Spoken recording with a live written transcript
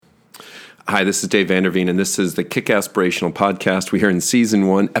Hi, this is Dave Vanderveen, and this is the Kick Aspirational Podcast. We are in Season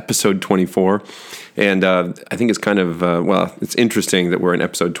 1, Episode 24, and I think it's kind of, it's interesting that we're in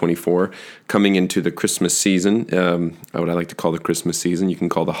Episode 24, coming into the Christmas season, what I like to call the Christmas season. You can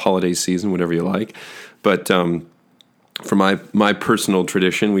call the holiday season, whatever you like, but for my personal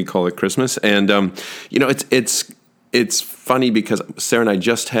tradition, we call it Christmas, and, it's funny because Sarah and I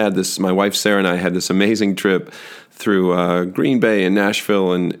just had this, my wife Sarah and I had this amazing trip through Green Bay and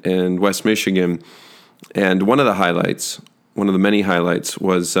Nashville and West Michigan. And one of the many highlights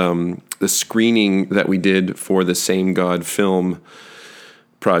was the screening that we did for the Same God Film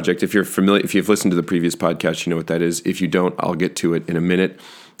project. If you're familiar, if you've listened to the previous podcast, you know what that is. If you don't, I'll get to it in a minute.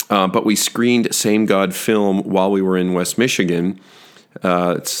 But we screened Same God Film while we were in West Michigan.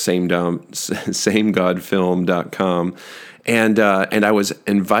 It's samegodfilm.com. And I was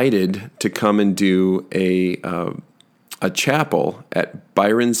invited to come and do a chapel at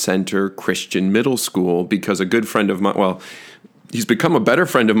Byron Center Christian Middle School because a good friend of mine, he's become a better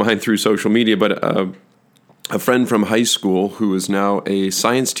friend of mine through social media, but a friend from high school who is now a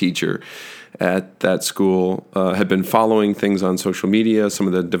science teacher at that school had been following things on social media, some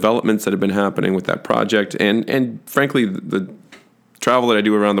of the developments that have been happening with that project, and frankly, the travel that I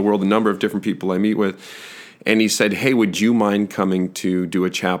do around the world, the number of different people I meet with. And he said, hey, would you mind coming to do a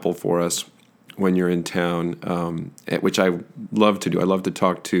chapel for us when you're in town, which I love to do. I love to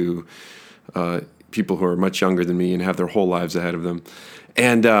talk to people who are much younger than me and have their whole lives ahead of them.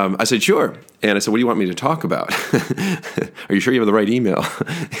 And I said, sure. And I said, what do you want me to talk about? Are you sure you have the right email?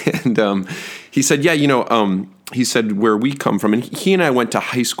 And he said, yeah, he said, where we come from. And he and I went to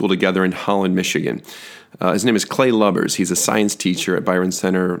high school together in Holland, Michigan. His name is Clay Lubbers. He's a science teacher at Byron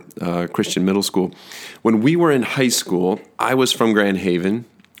Center Christian Middle School. When we were in high school, I was from Grand Haven,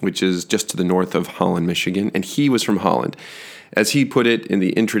 which is just to the north of Holland, Michigan, and he was from Holland. As he put it in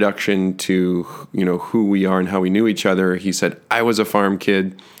the introduction to, who we are and how we knew each other, he said, I was a farm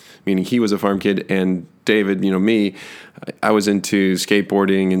kid, meaning he was a farm kid, and David, me, I was into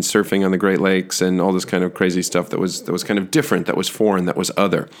skateboarding and surfing on the Great Lakes and all this kind of crazy stuff that was kind of different, that was foreign, that was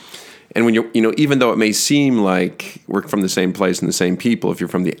other. And when even though it may seem like we're from the same place and the same people, if you're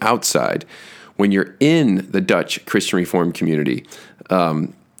from the outside, when you're in the Dutch Christian Reformed community,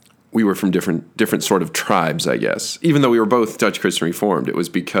 we were from different sort of tribes, I guess. Even though we were both Dutch Christian Reformed, it was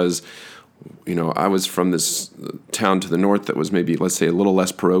because, I was from this town to the north that was maybe, let's say, a little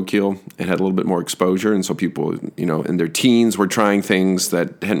less parochial and had a little bit more exposure. And so people, in their teens were trying things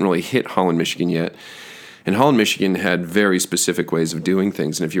that hadn't really hit Holland, Michigan yet. And Holland, Michigan had very specific ways of doing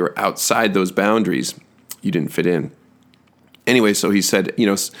things. And if you were outside those boundaries, you didn't fit in. Anyway, so he said,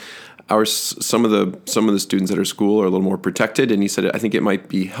 some of the students at our school are a little more protected. And he said, I think it might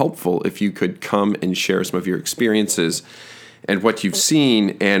be helpful if you could come and share some of your experiences and what you've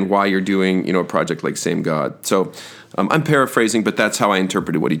seen and why you're doing, a project like Same God. So I'm paraphrasing, but that's how I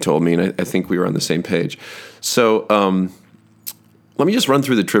interpreted what he told me. And I think we were on the same page. So, let me just run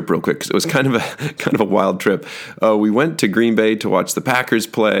through the trip real quick because it was kind of a wild trip. We went to Green Bay to watch the Packers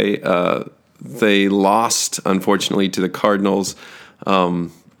play. They lost, unfortunately, to the Cardinals,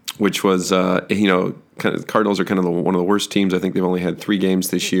 which was Cardinals are kind of one of the worst teams. I think they've only had 3 games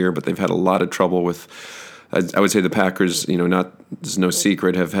this year, but they've had a lot of trouble with. I would say the Packers, there's no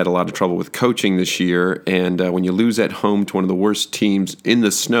secret, have had a lot of trouble with coaching this year. And when you lose at home to one of the worst teams in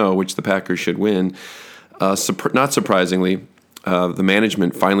the snow, which the Packers should win, not surprisingly. The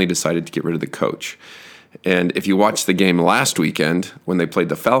management finally decided to get rid of the coach. And if you watched the game last weekend when they played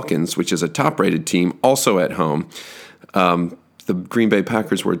the Falcons, which is a top-rated team, also at home, the Green Bay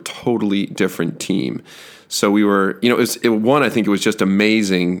Packers were a totally different team. So we were, I think it was just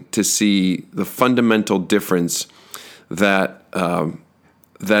amazing to see the fundamental difference that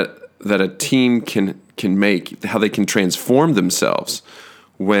that a team can make, how they can transform themselves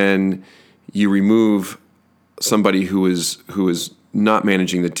when you remove somebody who is not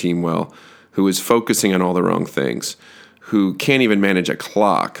managing the team well, who is focusing on all the wrong things, who can't even manage a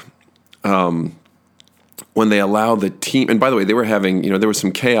clock. When they allow the team, and by the way, they were having, there was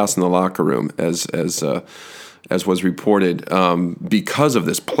some chaos in the locker room as was reported because of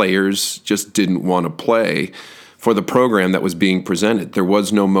this. Players just didn't want to play for the program that was being presented. There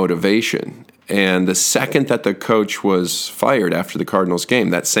was no motivation. And the second that the coach was fired after the Cardinals game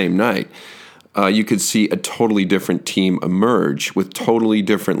that same night, you could see a totally different team emerge with totally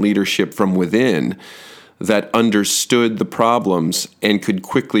different leadership from within that understood the problems and could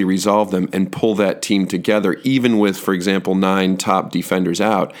quickly resolve them and pull that team together, even with, for example, 9 top defenders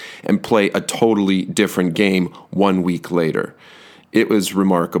out, and play a totally different game 1 week later. It was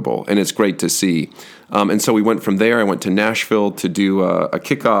remarkable, and it's great to see. And so we went from there. I went to Nashville to do a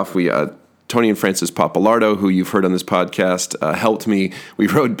kickoff. We Tony and Francis Papalardo, who you've heard on this podcast, helped me. We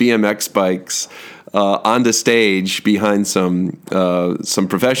rode BMX bikes on the stage behind some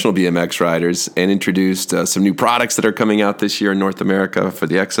professional BMX riders and introduced some new products that are coming out this year in North America for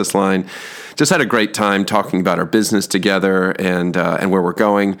the XS line. Just had a great time talking about our business together and where we're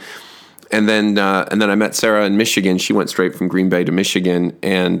going. And then I met Sarah in Michigan. She went straight from Green Bay to Michigan,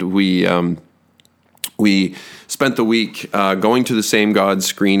 and we spent the week going to the Same God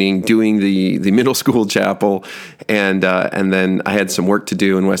screening, doing the middle school chapel, and then I had some work to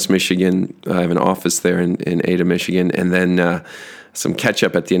do in West Michigan. I have an office there in Ada, Michigan, and then some catch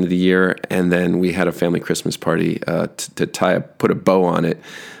up at the end of the year, and then we had a family Christmas party to put a bow on it.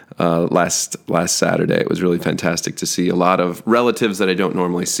 Last Saturday. It was really fantastic to see a lot of relatives that I don't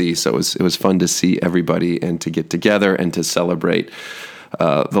normally see. So it was fun to see everybody and to get together and to celebrate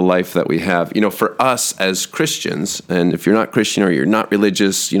the life that we have. For us as Christians, and if you're not Christian or you're not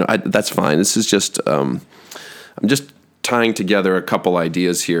religious, that's fine. This is just I'm just tying together a couple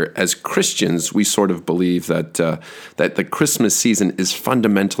ideas here. As Christians, we sort of believe that the Christmas season is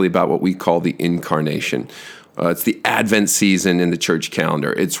fundamentally about what we call the incarnation. It's the Advent season in the church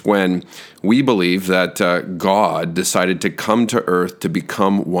calendar. It's when we believe that God decided to come to earth to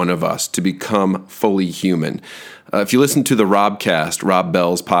become one of us, to become fully human. If you listen to the Rob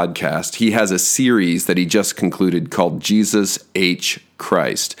Bell's podcast, he has a series that he just concluded called Jesus H.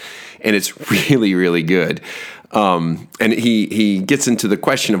 Christ. And it's really, really good. And he gets into the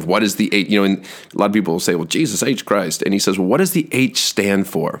question of what is the H, and a lot of people will say, well, Jesus H. Christ. And he says, well, what does the H stand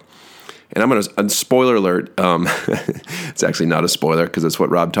for? And I'm going to, spoiler alert, it's actually not a spoiler because it's what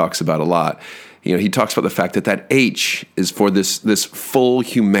Rob talks about a lot. He talks about the fact that H is for this full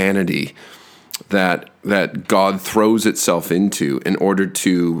humanity that God throws itself into in order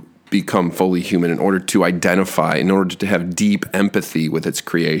to become fully human, in order to identify, in order to have deep empathy with its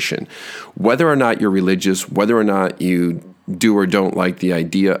creation. Whether or not you're religious, whether or not you do or don't like the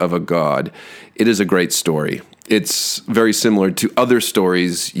idea of a God, it is a great story. It's very similar to other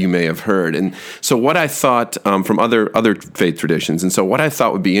stories you may have heard. And so what I thought from other faith traditions, and so what I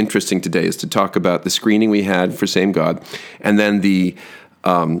thought would be interesting today is to talk about the screening we had for Same God, and then the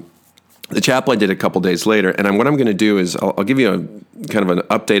chapel I did a couple days later. And what I'm going to do is I'll give you a kind of an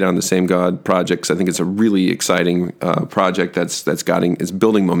update on the Same God project, because I think it's a really exciting project that's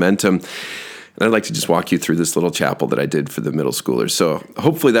building momentum. And I'd like to just walk you through this little chapel that I did for the middle schoolers. So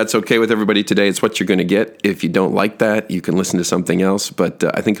hopefully that's okay with everybody today. It's what you're going to get. If you don't like that, you can listen to something else, but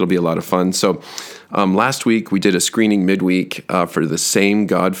I think it'll be a lot of fun. So last week we did a screening midweek for the Same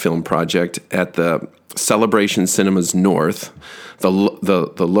God film project at the Celebration Cinemas North. The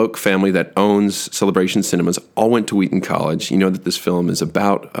Loke family that owns Celebration Cinemas all went to Wheaton College. You know that this film is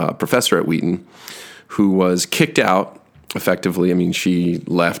about a professor at Wheaton who was kicked out effectively. I mean, she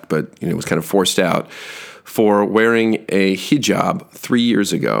left, but was kind of forced out for wearing a hijab 3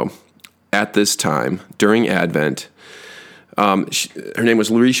 years ago at this time during Advent. Her name was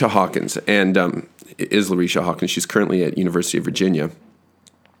Larisha Hawkins, and is Larisha Hawkins. She's currently at University of Virginia.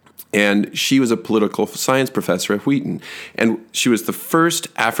 And she was a political science professor at Wheaton. And she was the first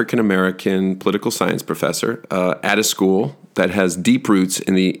African-American political science professor at a school that has deep roots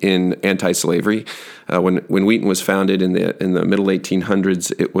in anti-slavery. When Wheaton was founded in the middle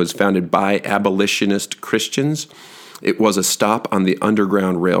 1800s, it was founded by abolitionist Christians. It was a stop on the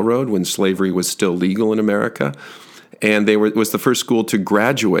Underground Railroad when slavery was still legal in America. And it was the first school to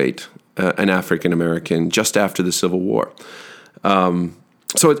graduate an African-American just after the Civil War.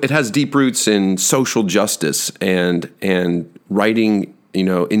 So it has deep roots in social justice and righting,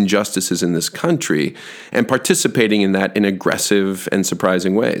 injustices in this country and participating in that in aggressive and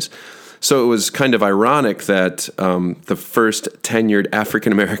surprising ways. So it was kind of ironic that the first tenured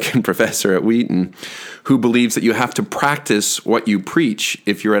African-American professor at Wheaton, who believes that you have to practice what you preach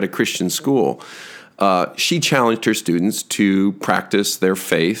if you're at a Christian school, she challenged her students to practice their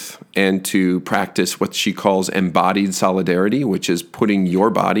faith and to practice what she calls embodied solidarity, which is putting your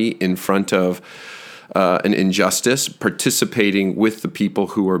body in front of an injustice, participating with the people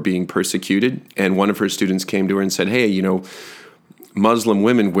who are being persecuted. And one of her students came to her and said, hey, Muslim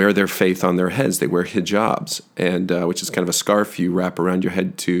women wear their faith on their heads. They wear hijabs, and which is kind of a scarf you wrap around your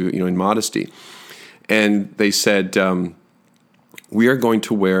head to, in modesty. And they said, we are going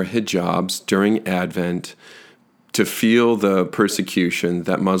to wear hijabs during Advent to feel the persecution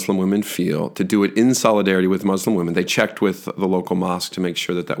that Muslim women feel, to do it in solidarity with Muslim women. They checked with the local mosque to make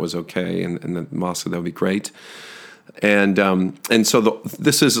sure that was okay, and the mosque said that would be great. And so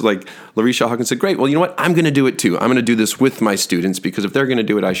this is like Larisha Hawkins said, great, well, you know what? I'm going to do it too. I'm going to do this with my students because if they're going to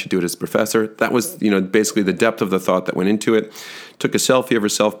do it, I should do it as a professor. That was, basically the depth of the thought that went into it. Took a selfie of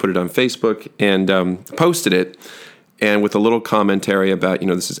herself, put it on Facebook, and posted it. And with a little commentary about,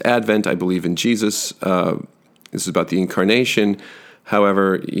 this is Advent. I believe in Jesus. This is about the incarnation.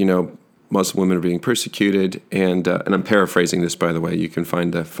 However, Muslim women are being persecuted. And I'm paraphrasing this, by the way. You can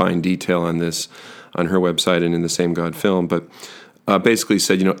find a fine detail on this on her website and in the Same God film. But basically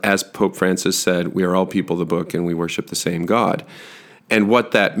said, as Pope Francis said, we are all people of the book and we worship the same God. And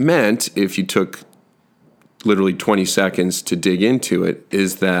what that meant, if you took literally 20 seconds to dig into it,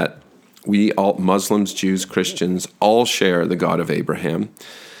 is that we all, Muslims, Jews, Christians, all share the God of Abraham.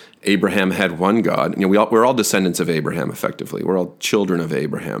 Abraham had one God. We're all descendants of Abraham, effectively. We're all children of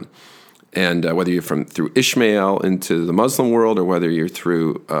Abraham. And whether you're through Ishmael into the Muslim world, or whether you're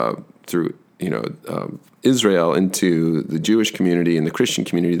through Israel into the Jewish community and the Christian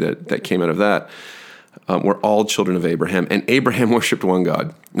community that came out of that, we're all children of Abraham. And Abraham worshipped one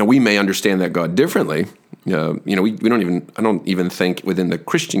God. Now, we may understand that God differently. We don't even, I don't even think within the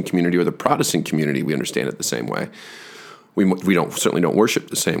Christian community or the Protestant community we understand it the same way. We certainly don't worship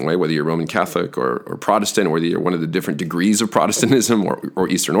the same way, whether you're Roman Catholic or Protestant, or whether you're one of the different degrees of Protestantism or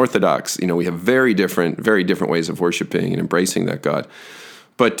Eastern Orthodox. We have very different ways of worshiping and embracing that God.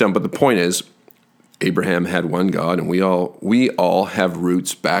 But the point is, Abraham had one God, and we all have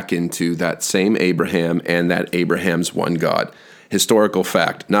roots back into that same Abraham and that Abraham's one God. Historical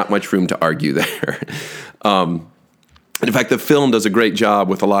fact, not much room to argue there. And in fact, the film does a great job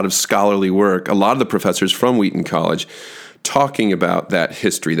with a lot of scholarly work, a lot of the professors from Wheaton College talking about that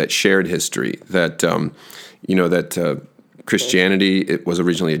history, that shared history, that Christianity, it was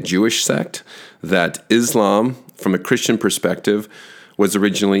originally a Jewish sect, that Islam, from a Christian perspective, was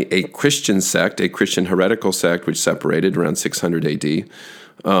originally a Christian sect, a Christian heretical sect, which separated around 600 AD,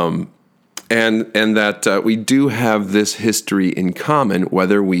 and that we do have this history in common,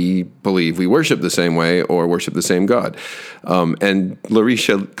 whether we believe we worship the same way or worship the same God. And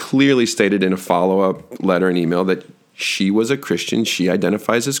Larisha clearly stated in a follow-up letter and email that she was a Christian. She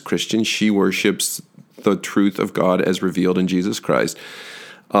identifies as Christian. She worships the truth of God as revealed in Jesus Christ.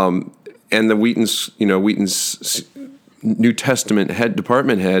 And the Wheaton's New Testament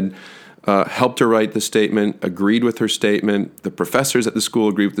department head helped her write the statement, agreed with her statement. The professors at the school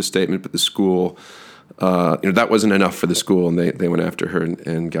agreed with the statement, but the school, that wasn't enough for the school, and they went after her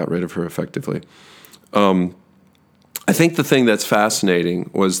and got rid of her effectively. I think the thing that's fascinating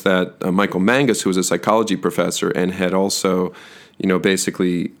was that Michael Mangus, who was a psychology professor and had also,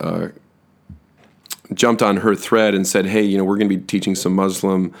 basically jumped on her thread and said, hey, we're going to be teaching some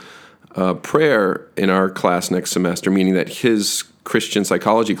Muslim prayer in our class next semester, meaning that his Christian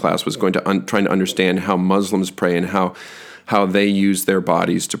psychology class was going to trying to understand how Muslims pray and how they use their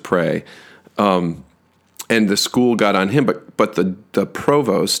bodies to pray. And the school got on him, but the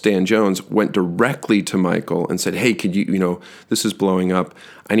provost, Stan Jones, went directly to Michael and said, hey, could you, this is blowing up.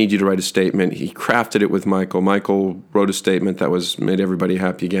 I need you to write a statement. He crafted it with Michael. Michael wrote a statement that made everybody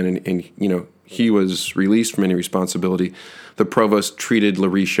happy again, and he was released from any responsibility. The provost treated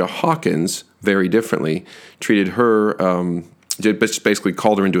Larisha Hawkins very differently, treated her, basically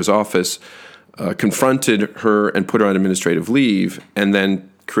called her into his office, confronted her and put her on administrative leave, and then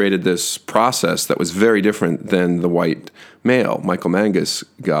created this process that was very different than the white male Michael Mangus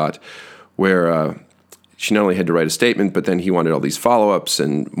got, where she not only had to write a statement, but then he wanted all these follow-ups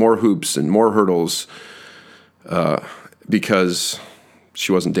and more hoops and more hurdles because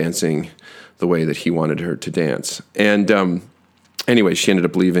she wasn't dancing the way that he wanted her to dance. And anyway, she ended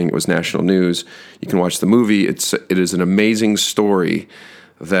up leaving. It was national news. You can watch the movie. It is an amazing story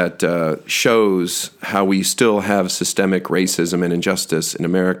that shows how we still have systemic racism and injustice in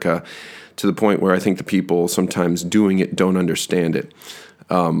America, to the point where I think the people sometimes doing it don't understand it.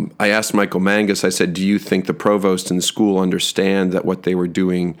 I asked Michael Mangus, I said, do you think the provost and the school understand that what they were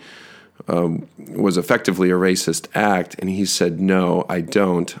doing was effectively a racist act? And he said, no, I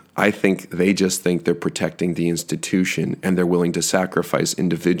don't. I think they just think they're protecting the institution, and they're willing to sacrifice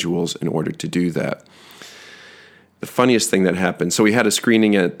individuals in order to do that. The funniest thing that happened, so we had a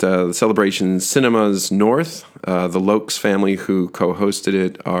screening at the Celebration Cinemas North. The Lokes family who co-hosted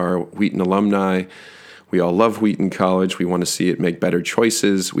it are Wheaton alumni. We all love Wheaton College. We want to see it make better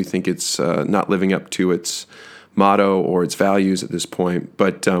choices. We think it's not living up to its motto or its values at this point.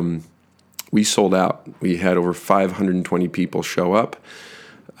 But we sold out. We had over 520 people show up.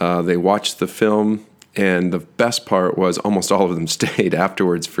 They watched the film, and the best part was almost all of them stayed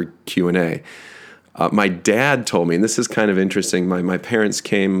afterwards for Q&A. My dad told me, and this is kind of interesting, my parents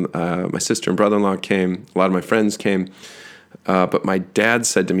came, my sister and brother-in-law came, a lot of my friends came, but my dad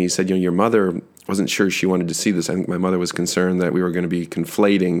said to me, he said, your mother wasn't sure she wanted to see this. I think my mother was concerned that we were going to be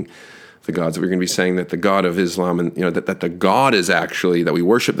conflating the gods. We were going to be saying that the God of Islam, and that the God is actually, that we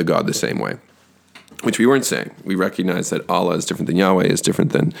worship the God the same way, which we weren't saying. We recognize that Allah is different than Yahweh, is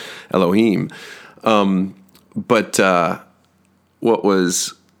different than Elohim. But what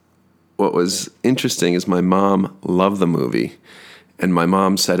was interesting is my mom loved the movie, and my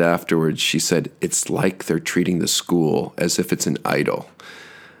mom said afterwards, she said, it's like they're treating the school as if it's an idol.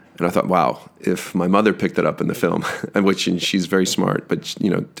 And I thought, wow, if my mother picked it up in the film, which she's very smart, but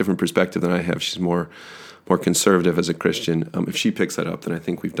different perspective than I have. She's more conservative as a Christian. If she picks that up, then I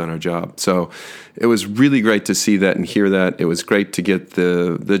think we've done our job. So it was really great to see that and hear that. It was great to get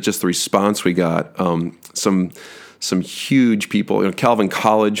the response we got. Some huge people. Calvin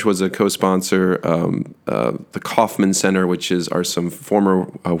College was a co-sponsor. The Kaufman Center, which are some former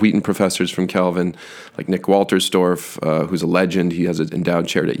Wheaton professors from Calvin, like Nick Walterstorff, who's a legend. He has an endowed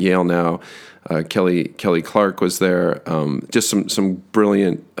chair at Yale now. Kelly Clark was there. Just some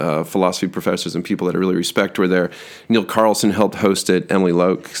brilliant philosophy professors and people that I really respect were there. Neil Carlson helped host it. Emily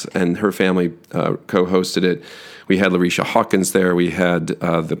Lokes and her family co-hosted it. We had Larisha Hawkins there. We had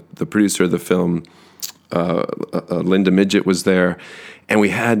the producer of the film, Linda Midgett, was there. And we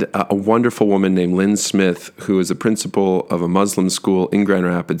had a wonderful woman named Lynn Smith, who is a principal of a Muslim school in Grand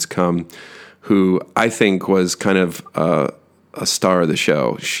Rapids, who I think was kind of a star of the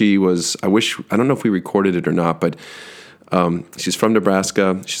show. She was, I don't know if we recorded it or not, but she's from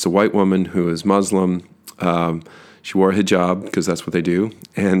Nebraska. She's a white woman who is Muslim. She wore a hijab because that's what they do.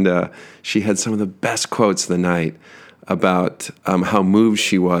 And she had some of the best quotes of the night about how moved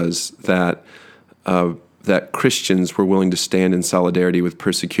she was that Christians were willing to stand in solidarity with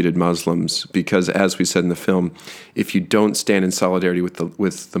persecuted Muslims, because, as we said in the film, if you don't stand in solidarity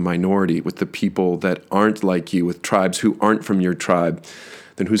with the minority, with the people that aren't like you, with tribes who aren't from your tribe,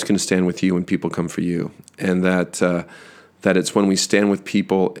 then who's going to stand with you when people come for you? And that it's when we stand with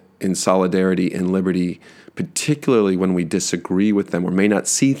people in solidarity and liberty, particularly when we disagree with them or may not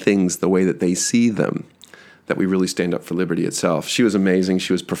see things the way that they see them, that we really stand up for liberty itself. She was amazing.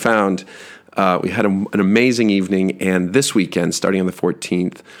 She was profound. We had an amazing evening, and this weekend, starting on the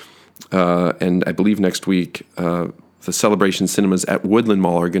 14th, and I believe next week, the Celebration Cinemas at Woodland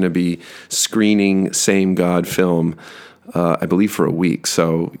Mall are going to be screening Same God film, I believe for a week.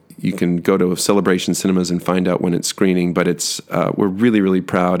 So you can go to Celebration Cinemas and find out when it's screening, but we're really, really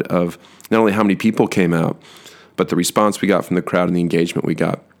proud of not only how many people came out, but the response we got from the crowd and the engagement we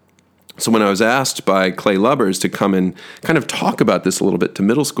got. So when I was asked by Clay Lubbers to come and kind of talk about this a little bit to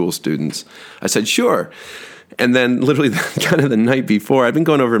middle school students, I said, sure. And then literally kind of the night before, I'd been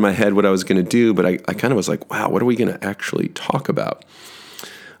going over in my head what I was going to do, but I kind of was like, wow, what are we going to actually talk about?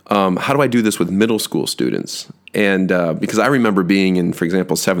 How do I do this with middle school students? And because I remember being in, for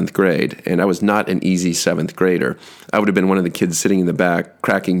example, 7th grade, and I was not an easy 7th grader. I would have been one of the kids sitting in the back,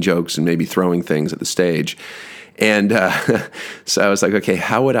 cracking jokes and maybe throwing things at the stage. And so I was like, okay,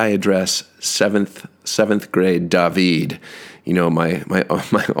 how would I address seventh grade David, my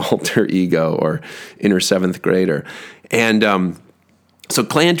alter ego or inner 7th grader? And so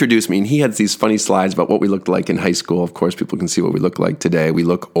Clay introduced me, and he had these funny slides about what we looked like in high school. Of course, people can see what we look like today. We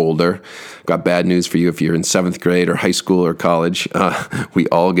look older. Got bad news for you if you're in 7th grade or high school or college. We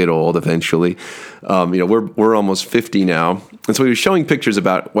all get old eventually. We're almost 50 now. And so he was showing pictures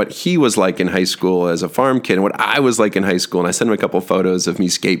about what he was like in high school as a farm kid and what I was like in high school. And I sent him a couple photos of me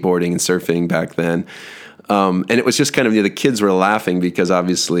skateboarding and surfing back then. And it was just kind of, the kids were laughing because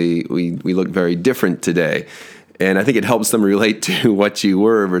obviously we look very different today. And I think it helps them relate to what you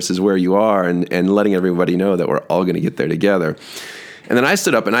were versus where you are, and letting everybody know that we're all going to get there together. And then I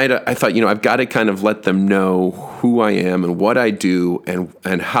stood up and I thought, I've got to kind of let them know who I am and what I do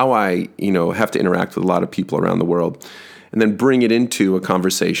and how I, have to interact with a lot of people around the world. And then bring it into a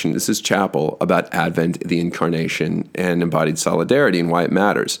conversation. This is Chapel, about Advent, the Incarnation, and embodied solidarity, and why it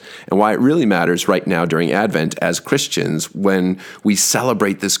matters. And why it really matters right now during Advent as Christians, when we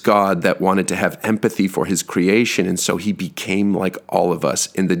celebrate this God that wanted to have empathy for his creation, and so he became like all of us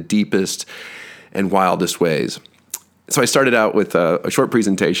in the deepest and wildest ways. So I started out with a short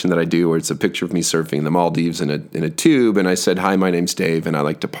presentation that I do where it's a picture of me surfing in the Maldives in a tube, and I said, hi, my name's Dave, and I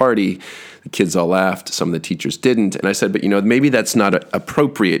like to party. The kids all laughed. Some of the teachers didn't. And I said, but maybe that's not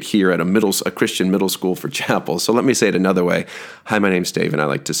appropriate here at a Christian middle school for chapel. So let me say it another way. Hi, my name's Dave, and I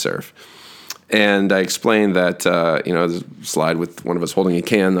like to surf. And I explained that, the slide with one of us holding a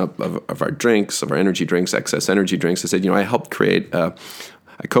can of our drinks, of our energy drinks, excess energy drinks. I said, I helped create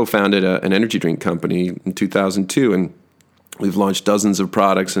I co-founded an energy drink company in 2002, and we've launched dozens of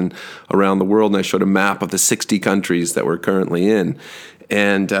products around the world, and I showed a map of the 60 countries that we're currently in.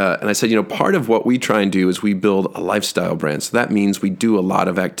 And I said, part of what we try and do is we build a lifestyle brand. So that means we do a lot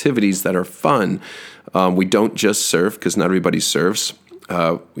of activities that are fun. We don't just surf, because not everybody surfs.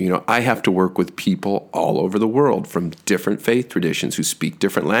 I have to work with people all over the world from different faith traditions who speak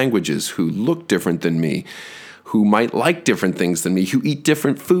different languages, who look different than me, who might like different things than me, who eat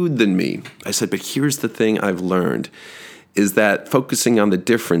different food than me. I said, but here's the thing I've learned, is that focusing on the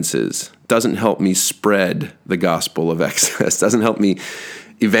differences doesn't help me spread the gospel of excess, doesn't help me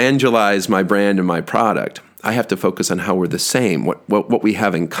evangelize my brand and my product. I have to focus on how we're the same, what we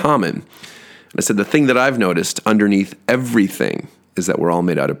have in common. And I said, the thing that I've noticed underneath everything is that we're all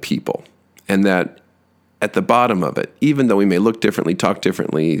made out of people, and that at the bottom of it, even though we may look differently, talk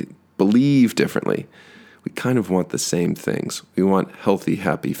differently, believe differently, we kind of want the same things. We want healthy,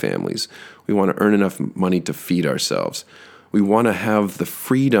 happy families. We want to earn enough money to feed ourselves. We want to have the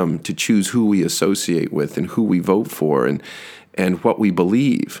freedom to choose who we associate with and who we vote for and what we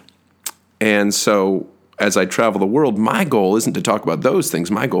believe. And so as I travel the world, my goal isn't to talk about those things.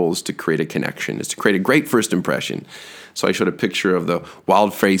 My goal is to create a connection, is to create a great first impression. So I showed a picture of the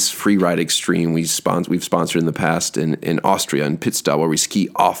Wild Face Freeride Extreme we've sponsored in the past in Austria, in Pitztal, where we ski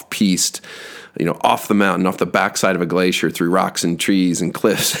off-piste, off the mountain, off the backside of a glacier, through rocks and trees and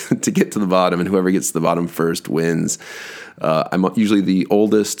cliffs to get to the bottom, and whoever gets to the bottom first wins. I'm usually the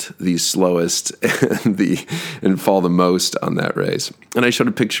oldest, the slowest, and fall the most on that race. And I showed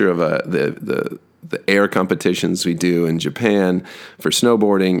a picture of the air competitions we do in Japan for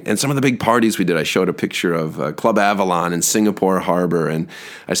snowboarding, and some of the big parties we did. I showed a picture of Club Avalon in Singapore Harbor, and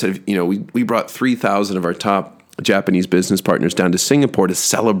I said, we brought 3,000 of our top Japanese business partners down to Singapore to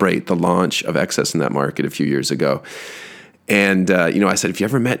celebrate the launch of Excess in that market a few years ago. And, I said, if you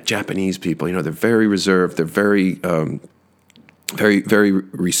ever met Japanese people, they're very reserved. They're very, very, very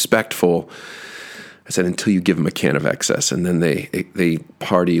respectful. I said, until you give them a can of Excess, and then they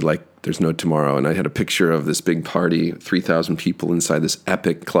party like there's no tomorrow. And I had a picture of this big party, 3,000 people inside this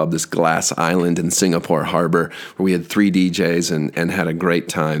epic club, this glass island in Singapore Harbor, where we had 3 DJs and had a great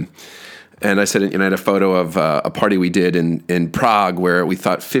time. And I said, I had a photo of a party we did in Prague, where we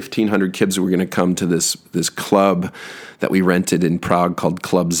thought 1,500 kids were going to come to this club that we rented in Prague called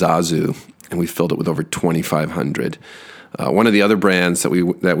Club Zazu, and we filled it with over 2,500. One of the other brands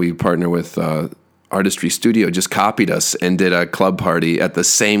that we partner with, Artistry Studio, just copied us and did a club party at the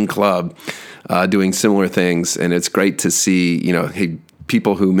same club, doing similar things. And it's great to see,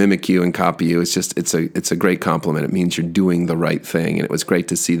 people who mimic you and copy you. It's a great compliment. It means you're doing the right thing. And it was great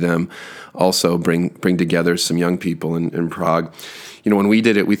to see them also bring together some young people in Prague. When we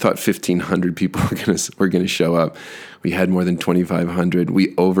did it, we thought 1,500 people were going to show up. We had more than 2,500.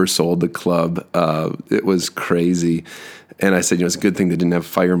 We oversold the club. It was crazy. And I said, it's a good thing they didn't have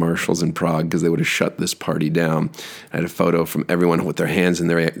fire marshals in Prague, because they would have shut this party down. I had a photo from everyone with their hands in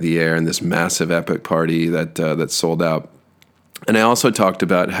the air in this massive epic party that sold out. And I also talked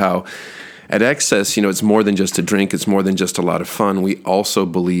about how at Excess, it's more than just a drink. It's more than just a lot of fun. We also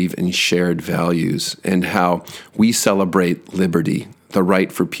believe in shared values, and how we celebrate liberty, the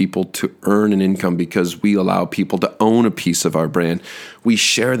right for people to earn an income because we allow people to own a piece of our brand. We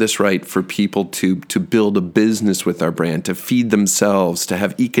share this right for people to build a business with our brand, to feed themselves, to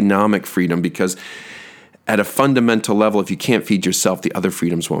have economic freedom, because at a fundamental level, if you can't feed yourself, the other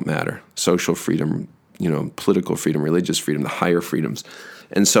freedoms won't matter. Social freedom, political freedom, religious freedom, the higher freedoms.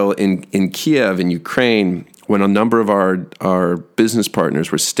 And so in Kiev, in Ukraine, when a number of our business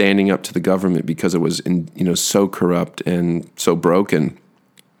partners were standing up to the government because it was so corrupt and so broken,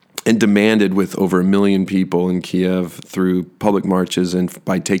 and demanded, with over 1 million people in Kiev through public marches and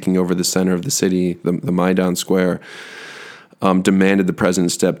by taking over the center of the city, the Maidan Square, demanded the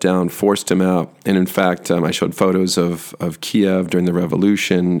president step down, forced him out. And in fact, I showed photos of Kiev during the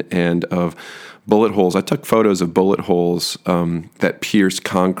revolution and of bullet holes. I took photos of bullet holes that pierced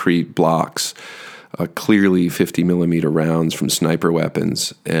concrete blocks, clearly 50 millimeter rounds from sniper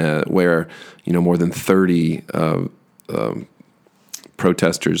weapons, where more than 30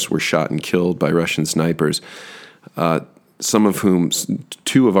 protesters were shot and killed by Russian snipers. Some of whom,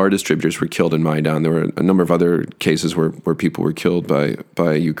 2 of our distributors were killed in Maidan. There were a number of other cases where people were killed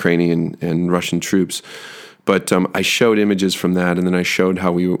by Ukrainian and Russian troops. But I showed images from that, and then I showed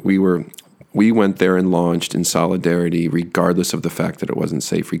how we went there and launched in solidarity, regardless of the fact that it wasn't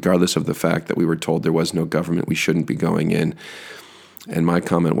safe, regardless of the fact that we were told there was no government, we shouldn't be going in. And my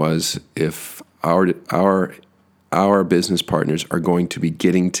comment was, if our business partners are going to be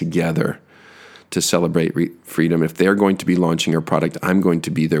getting together to celebrate freedom. If they're going to be launching our product, I'm going to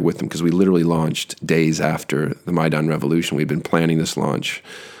be there with them, because we literally launched days after the Maidan Revolution. We've been planning this launch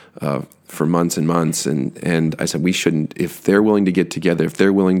for months and months, and I said we shouldn't. If they're willing to get together, if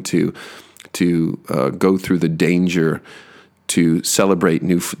they're willing to go through the danger to celebrate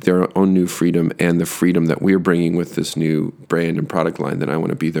their own new freedom and the freedom that we're bringing with this new brand and product line, then I want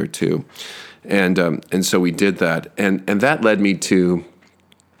to be there too. And so we did that, and that led me to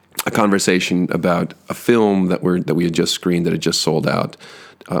a conversation about a film that we had just screened, that had just sold out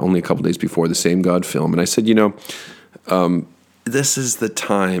only a couple days before, the Same God film. And I said, this is the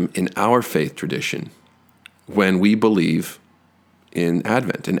time in our faith tradition when we believe in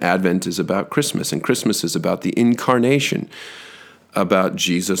Advent. And Advent is about Christmas, and Christmas is about the incarnation, about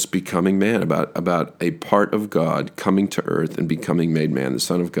Jesus becoming man, about a part of God coming to earth and becoming made man, the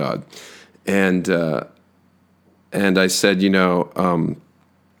Son of God. And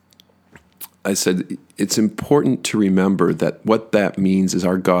I said, it's important to remember that what that means is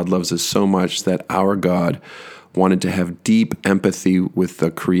our God loves us so much that our God wanted to have deep empathy with the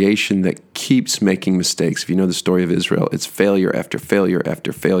creation that keeps making mistakes. If you know the story of Israel, it's failure after failure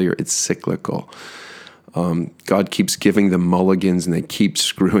after failure. It's cyclical. God keeps giving them mulligans, and they keep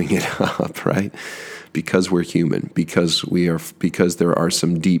screwing it up, right? Because we're human, because there are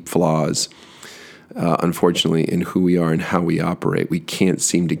some deep flaws, unfortunately, in who we are and how we operate. We can't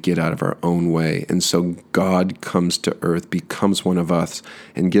seem to get out of our own way. And so God comes to earth, becomes one of us,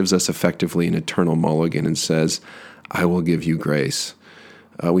 and gives us effectively an eternal mulligan and says, I will give you grace.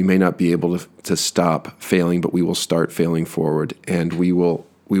 We may not be able to stop failing, but we will start failing forward, and we will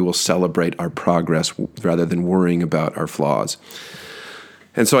celebrate our progress rather than worrying about our flaws.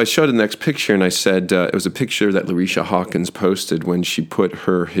 And so I showed the next picture, and I said, it was a picture that Larisha Hawkins posted when she put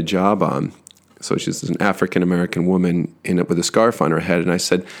her hijab on. So she's an African-American woman with a scarf on her head. And I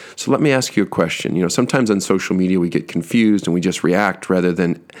said, so let me ask you a question. Sometimes on social media we get confused and we just react rather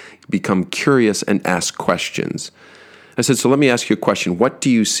than become curious and ask questions. I said, so let me ask you a question. What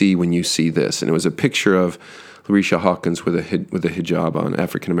do you see when you see this? And it was a picture of Larisha Hawkins with a hijab on,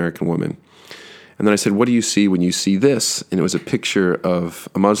 African-American woman. And then I said, what do you see when you see this? And it was a picture of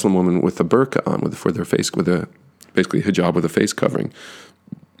a Muslim woman with a burqa on, with their face, with basically a hijab with a face covering.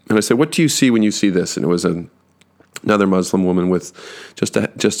 And I said, what do you see when you see this? And it was another Muslim woman with just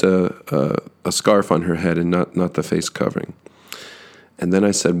a scarf on her head and not the face covering. And then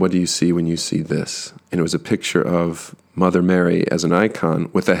I said, what do you see when you see this? And it was a picture of Mother Mary as an icon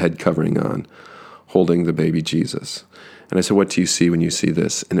with a head covering on, holding the baby Jesus. And I said, what do you see when you see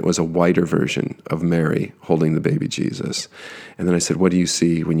this? And it was a whiter version of Mary holding the baby Jesus. And then I said, what do you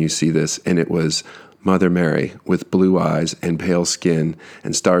see when you see this? And it was Mother Mary with blue eyes and pale skin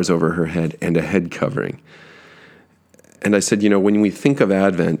and stars over her head and a head covering. And I said, when we think of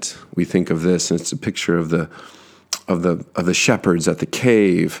Advent, we think of this, and it's a picture of the shepherds at the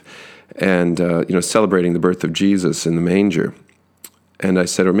cave, and celebrating the birth of Jesus in the manger. And I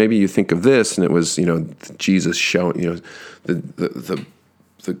said, or maybe you think of this, and it was Jesus showing the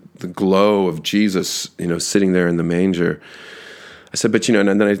glow of Jesus sitting there in the manger. I said, but and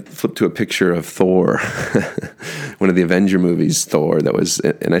then I flipped to a picture of Thor, one of the Avenger movies, Thor.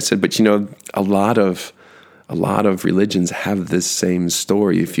 And I said, but a lot of religions have this same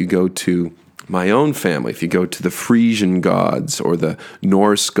story. If you go to my own family, if you go to the Frisian gods or the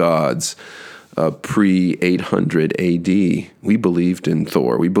Norse gods, pre-800 AD, we believed in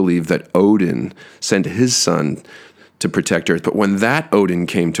Thor. We believed that Odin sent his son to protect Earth. But when that Odin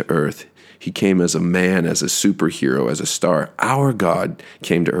came to Earth, he came as a man, as a superhero, as a star. Our God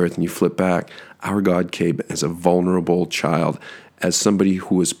came to earth, and you flip back. Our God came as a vulnerable child, as somebody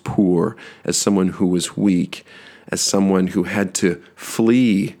who was poor, as someone who was weak, as someone who had to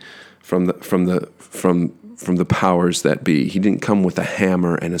flee from the powers that be. He didn't come with a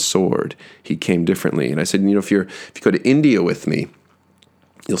hammer and a sword. He came differently. And I said, if you go to India with me,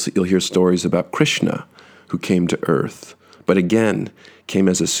 you'll hear stories about Krishna, who came to earth, but again came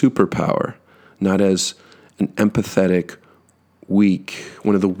as a superpower, not as an empathetic, weak,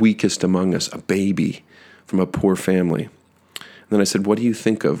 one of the weakest among us, a baby from a poor family. And then I said, what do you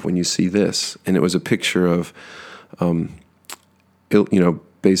think of when you see this? And it was a picture of,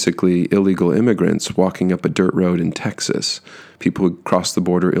 basically illegal immigrants walking up a dirt road in Texas, people who crossed the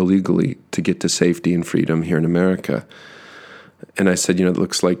border illegally to get to safety and freedom here in America. And I said, it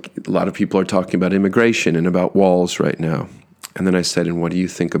looks like a lot of people are talking about immigration and about walls right now. And then I said, and what do you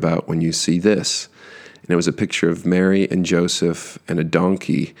think about when you see this? And it was a picture of Mary and Joseph and a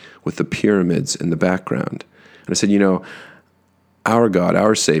donkey with the pyramids in the background. And I said, our God,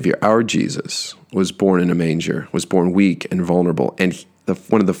 our Savior, our Jesus was born in a manger, was born weak and vulnerable. And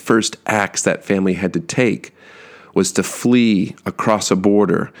one of the first acts that family had to take was to flee across a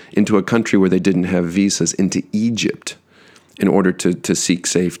border into a country where they didn't have visas, into Egypt, in order to seek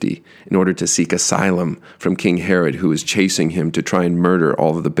safety, in order to seek asylum from King Herod, who was chasing him to try and murder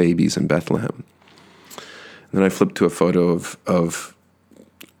all of the babies in Bethlehem. And then I flipped to a photo of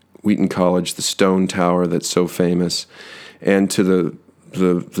Wheaton College, the stone tower that's so famous, and to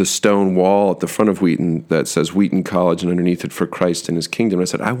the stone wall at the front of Wheaton that says Wheaton College, and underneath it, for Christ and his kingdom. I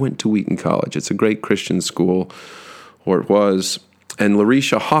said, I went to Wheaton College. It's a great Christian school, or it was. And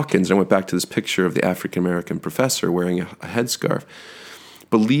Larisha Hawkins, I went back to this picture of the African-American professor wearing a headscarf,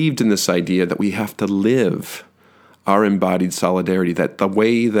 believed in this idea that we have to live our embodied solidarity, that the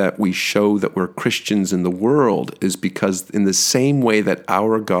way that we show that we're Christians in the world is because in the same way that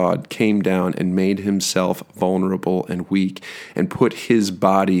our God came down and made himself vulnerable and weak and put his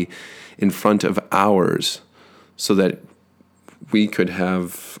body in front of ours so that we could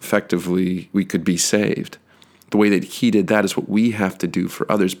we could be saved. The way that he did that is what we have to do for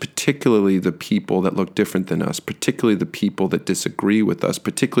others, particularly the people that look different than us, particularly the people that disagree with us,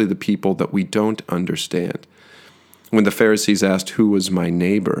 particularly the people that we don't understand. When the Pharisees asked, who was my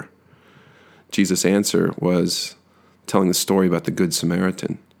neighbor? Jesus' answer was telling the story about the Good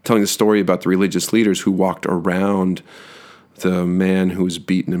Samaritan, telling the story about the religious leaders who walked around the man who was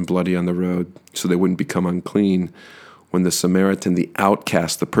beaten and bloody on the road so they wouldn't become unclean. When the Samaritan, the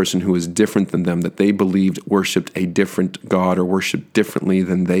outcast, the person who was different than them, that they believed worshiped a different God or worshiped differently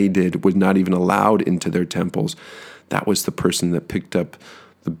than they did, was not even allowed into their temples, that was the person that picked up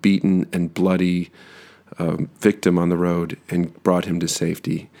the beaten and bloody victim on the road and brought him to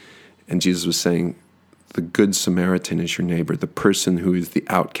safety. And Jesus was saying, the Good Samaritan is your neighbor. The person who is the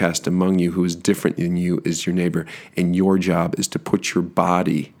outcast among you, who is different than you, is your neighbor. And your job is to put your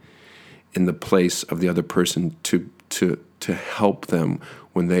body in the place of the other person to help them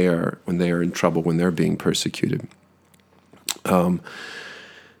when they are in trouble, when they're being persecuted.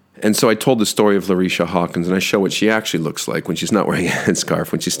 And so I told the story of Larisha Hawkins, and I show what she actually looks like when she's not wearing a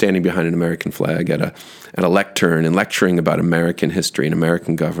headscarf, when she's standing behind an American flag at a lectern and lecturing about American history and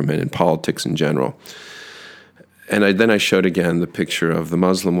American government and politics in general. And then I showed again the picture of the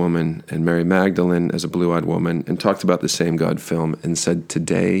Muslim woman and Mary Magdalene as a blue-eyed woman and talked about the Same God film and said,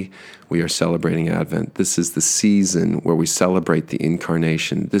 today we are celebrating Advent. This is the season where we celebrate the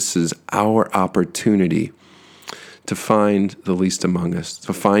Incarnation. This is our opportunity to find the least among us,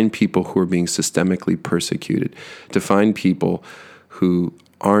 to find people who are being systemically persecuted, to find people who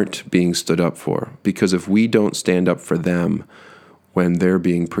aren't being stood up for. Because if we don't stand up for them when they're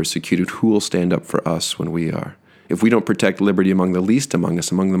being persecuted, who will stand up for us when we are? If we don't protect liberty among the least among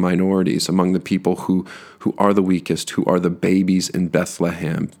us, among the minorities, among the people who are the weakest, who are the babies in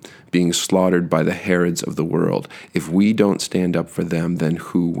Bethlehem being slaughtered by the Herods of the world, if we don't stand up for them, then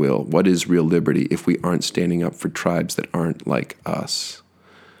who will? What is real liberty if we aren't standing up for tribes that aren't like us?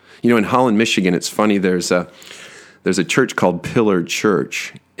 You know, in Holland, Michigan, it's funny, there's a church called Pillar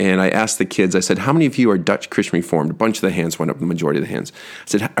Church. And I asked the kids, I said, how many of you are Dutch Christian Reformed? A bunch of the hands went up, the majority of the hands. I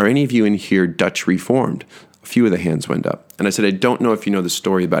said, are any of you in here Dutch Reformed? A few of the hands went up. And I said, I don't know if you know the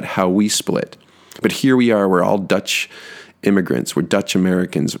story about how we split, but here we are, we're all Dutch immigrants, we're Dutch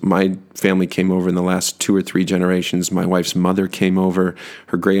Americans. My family came over in the last 2 or 3 generations. My wife's mother came over,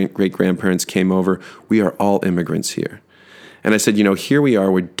 her great-grandparents came over. We are all immigrants here. And I said, you know, here we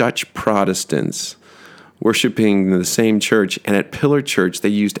are, we're Dutch Protestants, worshiping in the same church, and at Pillar Church, they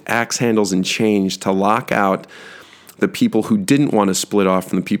used axe handles and chains to lock out the people who didn't want to split off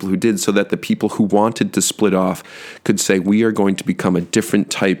from the people who did, so that the people who wanted to split off could say, we are going to become a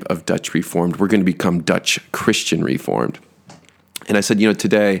different type of Dutch Reformed. We're going to become Dutch Christian Reformed. And I said, you know,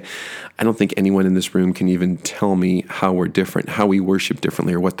 today, I don't think anyone in this room can even tell me how we're different, how we worship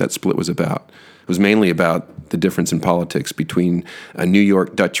differently, or what that split was about. It was mainly about the difference in politics between a New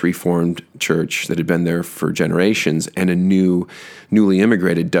York Dutch Reformed church that had been there for generations and a newly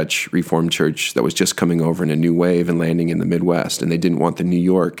immigrated Dutch Reformed church that was just coming over in a new wave and landing in the Midwest. And they didn't want the New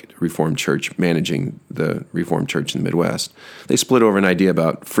York Reformed church managing the Reformed church in the Midwest. They split over an idea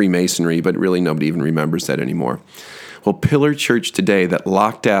about Freemasonry, but really nobody even remembers that anymore. Well, Pillar Church today that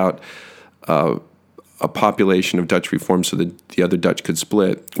locked out a population of Dutch Reformed so that the other Dutch could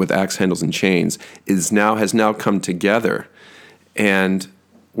split with axe handles and chains has now come together and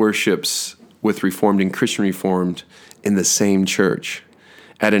worships with Reformed and Christian Reformed in the same church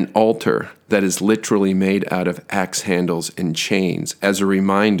at an altar that is literally made out of axe handles and chains as a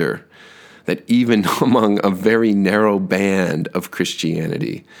reminder that even among a very narrow band of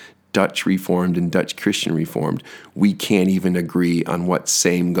Christianity, Dutch Reformed and Dutch Christian Reformed, we can't even agree on what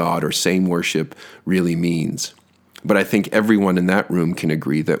same God or same worship really means. But I think everyone in that room can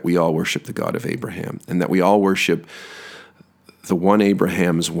agree that we all worship the God of Abraham, and that we all worship the one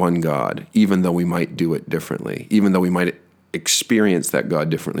Abraham's one God, even though we might do it differently, even though we might experience that God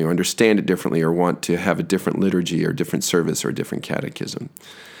differently or understand it differently or want to have a different liturgy or different service or a different catechism.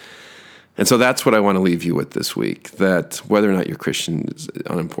 And so that's what I want to leave you with this week, that whether or not you're Christian is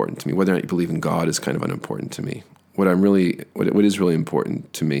unimportant to me. Whether or not you believe in God is kind of unimportant to me. What is really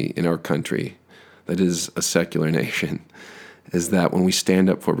important to me in our country, that is a secular nation, is that when we stand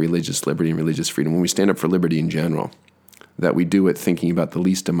up for religious liberty and religious freedom, when we stand up for liberty in general, that we do it thinking about the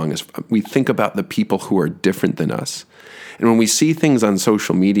least among us. We think about the people who are different than us. And when we see things on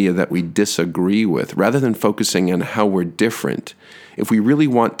social media that we disagree with, rather than focusing on how we're different, if we really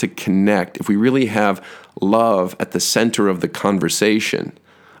want to connect, if we really have love at the center of the conversation,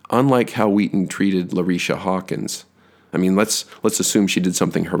 unlike how Wheaton treated Larisha Hawkins. I mean, let's assume she did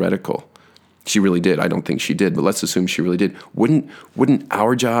something heretical. She really did. I don't think she did, but let's assume she really did. Wouldn't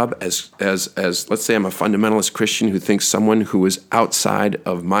our job as let's say I'm a fundamentalist Christian who thinks someone who is outside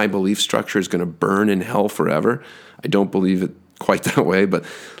of my belief structure is going to burn in hell forever? I don't believe it quite that way, but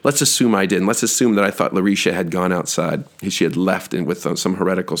let's assume I did. And let's assume that I thought Larisha had gone outside. She had left in with some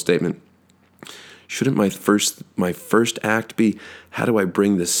heretical statement. Shouldn't my first act be, how do I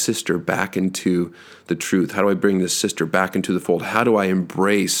bring this sister back into the truth? How do I bring this sister back into the fold? How do I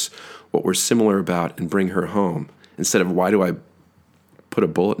embrace what we're similar about and bring her home? Instead of, why do I put a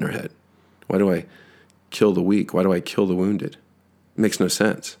bullet in her head? Why do I kill the weak? Why do I kill the wounded? It makes no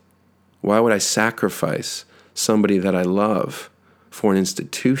sense. Why would I sacrifice somebody that I love for an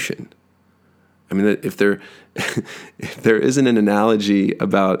institution? I mean, if there isn't an analogy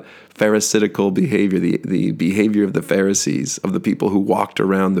about pharisaical behavior, the behavior of the Pharisees, of the people who walked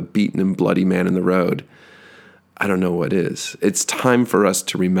around the beaten and bloody man in the road, I don't know what is. It's time for us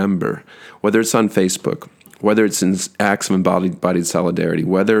to remember, whether it's on Facebook, whether it's in acts of embodied solidarity,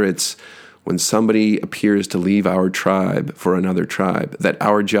 whether it's when somebody appears to leave our tribe for another tribe, that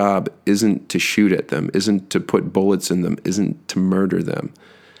our job isn't to shoot at them, isn't to put bullets in them, isn't to murder them.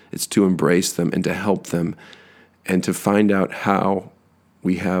 It's to embrace them and to help them and to find out how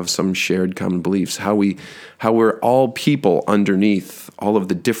we have some shared common beliefs, how we're all people underneath all of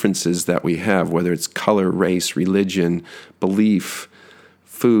the differences that we have, whether it's color, race, religion, belief,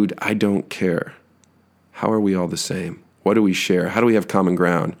 food, I don't care. How are we all the same? What do we share? How do we have common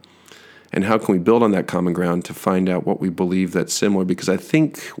ground? And how can we build on that common ground to find out what we believe that's similar? Because I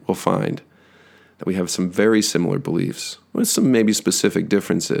think we'll find that we have some very similar beliefs with some maybe specific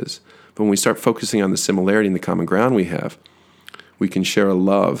differences. But when we start focusing on the similarity and the common ground we have, we can share a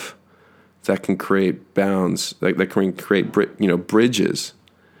love that can create bounds, that can create bridges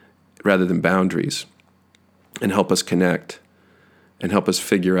rather than boundaries, and help us connect and help us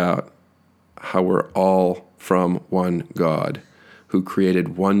figure out how we're all from one God who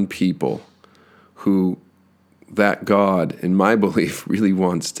created one people, who that God, in my belief, really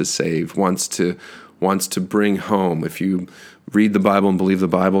wants to save, wants to bring home. If you read the Bible and believe the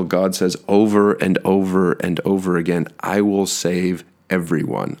Bible, God says over and over and over again, I will save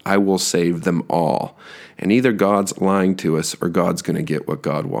everyone. I will save them all. And either God's lying to us or God's going to get what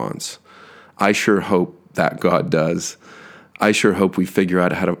God wants. I sure hope that God does. I sure hope we figure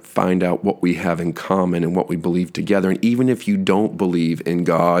out how to find out what we have in common and what we believe together. And even if you don't believe in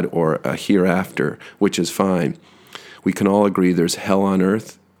God or a hereafter, which is fine, we can all agree there's hell on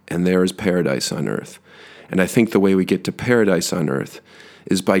earth and there is paradise on earth. And I think the way we get to paradise on earth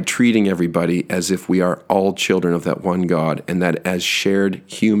is by treating everybody as if we are all children of that one God, and that as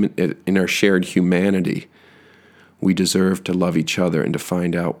in our shared humanity, we deserve to love each other and to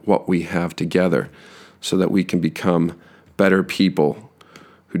find out what we have together so that we can become better people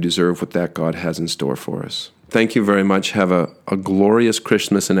who deserve what that God has in store for us. Thank you very much. Have a glorious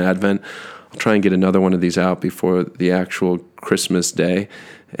Christmas and Advent. I'll try and get another one of these out before the actual Christmas day.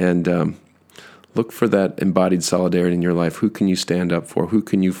 And look for that embodied solidarity in your life. Who can you stand up for? Who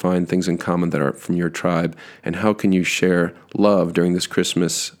can you find things in common that are from your tribe? And how can you share love during this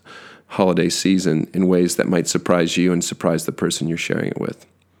Christmas holiday season in ways that might surprise you and surprise the person you're sharing it with?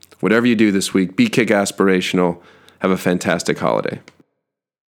 Whatever you do this week, be kick aspirational. Have a fantastic holiday.